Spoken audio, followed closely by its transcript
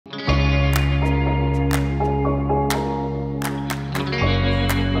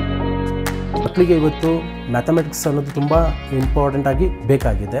ಮಕ್ಕಳಿಗೆ ಇವತ್ತು ಮ್ಯಾಥಮೆಟಿಕ್ಸ್ ಅನ್ನೋದು ತುಂಬ ಇಂಪಾರ್ಟೆಂಟ್ ಆಗಿ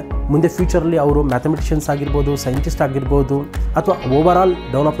ಬೇಕಾಗಿದೆ. ಮುಂದೆ ಫ್ಯೂಚರಲ್ಲಿ ಅವರು ಮ್ಯಾಥಮೆಟಿಷಿಯನ್ಸ್ ಆಗಿರ್ಬೋದು, ಸೈಂಟಿಸ್ಟ್ ಆಗಿರ್ಬೋದು, ಅಥವಾ ಓವರಾಲ್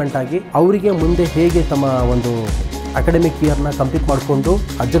ಡೆವಲಪ್ಮೆಂಟ್ ಆಗಿ ಅವರಿಗೆ ಮುಂದೆ ಹೇಗೆ ತಮ್ಮ ಒಂದು ಅಕಾಡೆಮಿಕ್ ಇಯರ್ನ ಕಂಪ್ಲೀಟ್ ಮಾಡಿಕೊಂಡು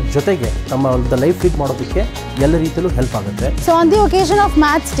ಅದ್ರ ಜೊತೆಗೆ ತಮ್ಮ ಒಂದು ಲೈಫ್ ಲೀಡ್ ಮಾಡೋದಕ್ಕೆ ಎಲ್ಲ ರೀತಿಯಲ್ಲೂ ಹೆಲ್ಪ್ ಆಗುತ್ತೆ. So on the occasion of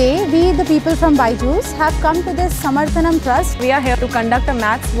Maths Day, we the people from BYJU'S have come to this Samarthanam Trust. We are here to conduct a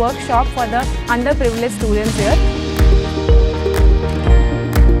maths workshop for the underprivileged students here.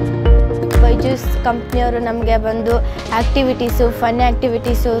 BYJU'S ಕಂಪ್ನಿಯವರು ನಮಗೆ ಬಂದು activities, fun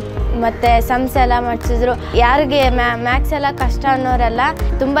activities ಮತ್ತು sums ಎಲ್ಲ ಮಾಡಿಸಿದ್ರು. ಯಾರಿಗೆ maths ಎಲ್ಲ ಕಷ್ಟ ಅನ್ನೋರೆಲ್ಲ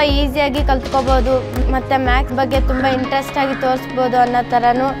ತುಂಬ ಈಸಿಯಾಗಿ ಕಲ್ತ್ಕೋಬೋದು ಮತ್ತು ಮ್ಯಾಥ್ಸ್ ಬಗ್ಗೆ ತುಂಬ ಇಂಟ್ರೆಸ್ಟಾಗಿ ತೋರಿಸ್ಬೋದು ಅನ್ನೋ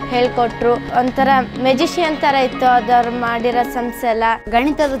ಥರನೂ ಹೇಳ್ಕೊಟ್ರು. ಒಂಥರ ಮೆಜಿಷಿಯನ್ ಥರ ಇತ್ತು ಅದವ್ರು ಮಾಡಿರೋ ಸಮ್ಸ್ ಎಲ್ಲ.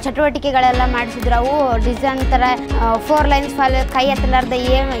 ಗಣಿತದ ಚಟುವಟಿಕೆಗಳೆಲ್ಲ ಮಾಡಿಸಿದ್ರು. ಅವು ಡಿಸೈನ್ ಥರ 4 ಲೈನ್ಸ್ ಕೈ ಎತ್ತಲಾರ್ದೆ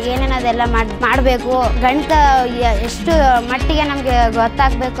ಏನೇನು ಅದೆಲ್ಲ ಮಾಡಬೇಕು, ಗಣಿತ ಎಷ್ಟು ಮಟ್ಟಿಗೆ ನಮಗೆ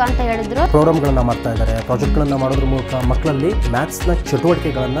ಗೊತ್ತಾಗಬೇಕು ಅಂತ ಹೇಳಿದ್ರು. ಪ್ರೋಗ್ರಾಮ್ಗಳನ್ನ ಮಾಡ್ತಾ ಇದ್ದಾರೆ, ಪ್ರಾಜೆಕ್ಟ್ಗಳನ್ನ ಮಾಡೋದ್ರ ಮೂಲಕ ಮಕ್ಕಳಲ್ಲಿ ಮ್ಯಾಥ್ಸ್ನ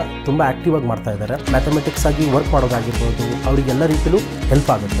ಚಟುವಟಿಕೆಗಳನ್ನು ತುಂಬ ಆಕ್ಟಿವ್ ಆಗಿ ಮಾಡ್ತಾ ಇದ್ದಾರೆ. ಮ್ಯಾಥಮೆಟಿಕ್ಸ್ ಆಗಿ ವರ್ಕ್ ಮಾಡೋದಾಗಿರ್ಬೋದು, ಅವರಿಗೆಲ್ಲ ರೀತಿಯಲ್ಲೂ ಹೆಲ್ಪ್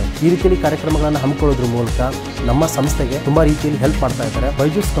ಆಗುತ್ತೆ. ಈ ರೀತಿಯಲ್ಲಿ ಕಾರ್ಯಕ್ರಮಗಳನ್ನು ಹಮ್ಮಿಕೊಳ್ಳೋದ್ರ ಮೂಲಕ ನಮ್ಮ ಸಂಸ್ಥೆಗೆ ತುಂಬ ರೀತಿಯಲ್ಲಿ ಹೆಲ್ಪ್ ಮಾಡ್ತಾ ಇದ್ದಾರೆ.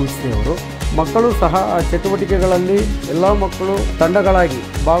 BYJU'S ಸಂಸ್ಥೆಯವರು ಮಕ್ಕಳು ಸಹ ಆ ಚಟುವಟಿಕೆಗಳಲ್ಲಿ ಎಲ್ಲ ಮಕ್ಕಳು ತಂಡಗಳಾಗಿ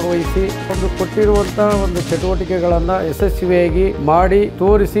ಭಾಗವಹಿಸಿ ಕೊಟ್ಟಿರುವಂಥ ಒಂದು ಚಟುವಟಿಕೆಗಳನ್ನು ಯಶಸ್ವಿಯಾಗಿ ಮಾಡಿ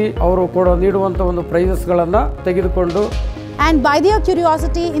ತೋರಿಸಿ ಅವರು ಕೂಡ ನೀಡುವಂಥ ಒಂದು ಪ್ರೈಸಸ್ಗಳನ್ನು ತೆಗೆದುಕೊಂಡು. And by their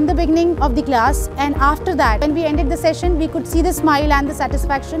curiosity in the beginning of the class, and after that when we ended the session, we could see the smile and the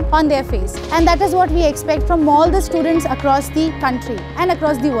satisfaction on their face, and that is what we expect from all the students across the country and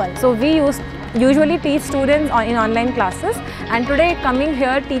across the world. So we usually teach students in online classes, and today coming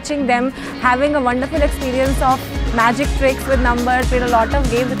here teaching them, having a wonderful experience of magic tricks with numbers, with a lot of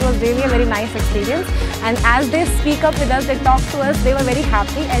games. It was really a very nice experience, and as they speak up with us, they talk to us, they were very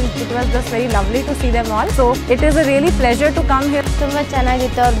happy, and it was just very lovely to see them all. So it is a really pleasure to come here. ತುಂಬ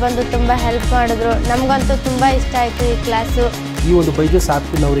ಚೆನ್ನಾಗಿತ್ತು. ಅವ್ರು ಬಂದು ತುಂಬ help ಮಾಡಿದ್ರು. ನಮಗಂತೂ ತುಂಬ ಇಷ್ಟ ಆಯಿತು ಈ ಕ್ಲಾಸು. ಈ ಒಂದು BYJU'S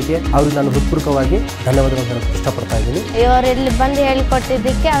ಆಪ್ನವರಿಗೆ ಅವ್ರಿಗೆ ನಾನು ಹೃತ್ಪೂರ್ವಕವಾಗಿ ಧನ್ಯವಾದಗಳನ್ನು ಹೇಳಕ್ಕೆ ಇಷ್ಟಪಡ್ತಾ ಇದ್ದೀನಿ. ಇವರೆಲ್ಲಿ ಬಂದು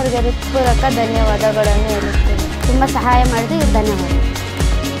ಹೇಳಿಕೊಟ್ಟಿದ್ದಕ್ಕೆ ಅವ್ರಿಗೆ ಹೃತ್ಪೂರ್ವಕ ಧನ್ಯವಾದಗಳನ್ನು ಹೇಳುತ್ತೇನೆ. ತುಂಬ ಸಹಾಯ ಮಾಡಿದ್ದು ಧನ್ಯವಾದ.